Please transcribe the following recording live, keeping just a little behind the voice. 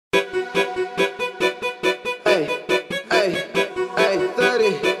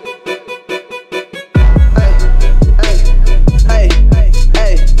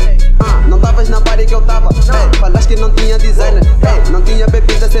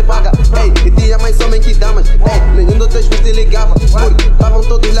cê paga, ei. E tinha mais homem que damas, ei. Nenhum dos teus vistos ligava, porque estavam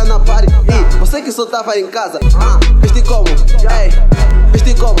todos lá na party. E você que só tava em casa, viste como, ei.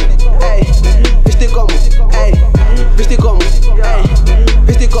 Viste como, ei. Viste como, ei. Viste como, ei.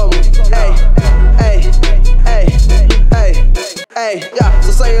 Viste como, ei. Ei, ei, ei. Ei,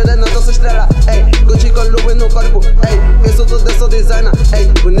 só saio da nossa estrela, ei. Gucci com luvas no corpo, ei. Eu sou todo esse designer, ei.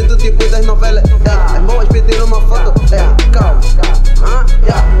 Bonito tipo das novelas, ei. As boas pediram uma foto, ei. Calma,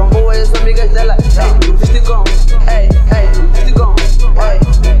 vamos as amigas dela, ei. Viste como, ei, ei. Viste como, ei.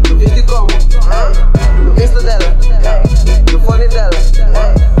 Viste como, ei. No Insta dela, ei. No fone dela,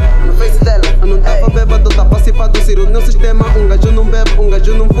 ei. No Face dela. Eu não tava bêbado, tá participado. Ciro no sistema, um gajo não bebe, um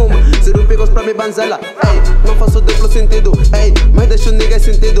gajo não fuma. Ciro pegos pra me banzela, ei. Não faço duplo sentido, ei. Mas deixo ninguém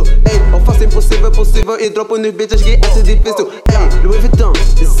sentido, ei. Eu faço impossível, possível e dropo nos beats que é difícil, ei. Louis Vuitton,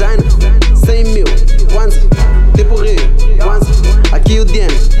 design, 100 mil, Wanzi, tipo Rio, Wanzi. Aqui o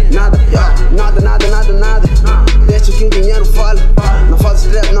DM, nada, nada. Deixa que o dinheiro fale, não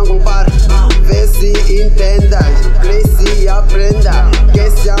fazes rap, não compara. Vê se entendas, cresce e aprenda. Que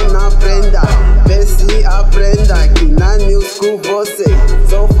se não aprenda, vê se aprenda. Que na new school vocês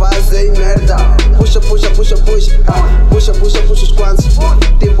só fazem merda. Puxa os quantos.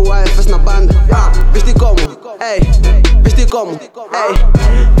 Tipo AFS na banda. Viste como, ei. Viste como, ei.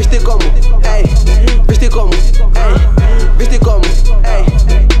 Viste como, ei. Viste como, ei. Viste como, ei.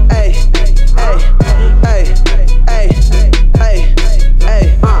 Ei,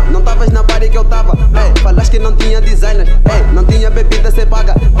 ei. Não tavas na party que eu tava, ei. Falaste que não tinha designer, ei. Não tinha bebida, cê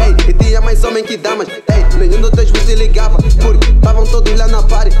paga, ei. E tinha mais homem que damas, ei. Nenhum dos teus vistos ligava, porque estavam todos lá na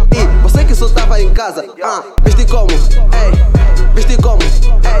party. E você que só tava em casa, viste como, ei. Viste como,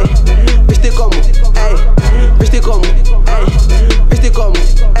 ei. Viste como, ei. Viste como, ei. Viste como,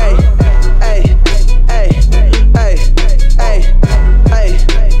 ei.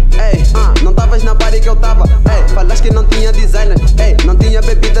 Ei. Não tavas na party que eu tava, ei. Falaste que não tinha designer, ei. Não tinha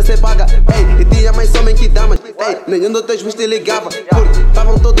bebida, cê paga, ei. E tinha mais homem que damas, ei. Nenhum dos teus vistos ligava, porque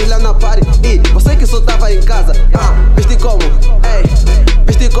estavam todos lá na party. E você que só tava em casa, viste como, ei.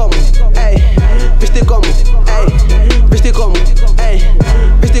 Viste como, ei. Viste como, ei. Viste como, ei.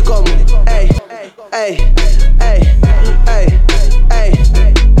 Viste como, ei. Ei.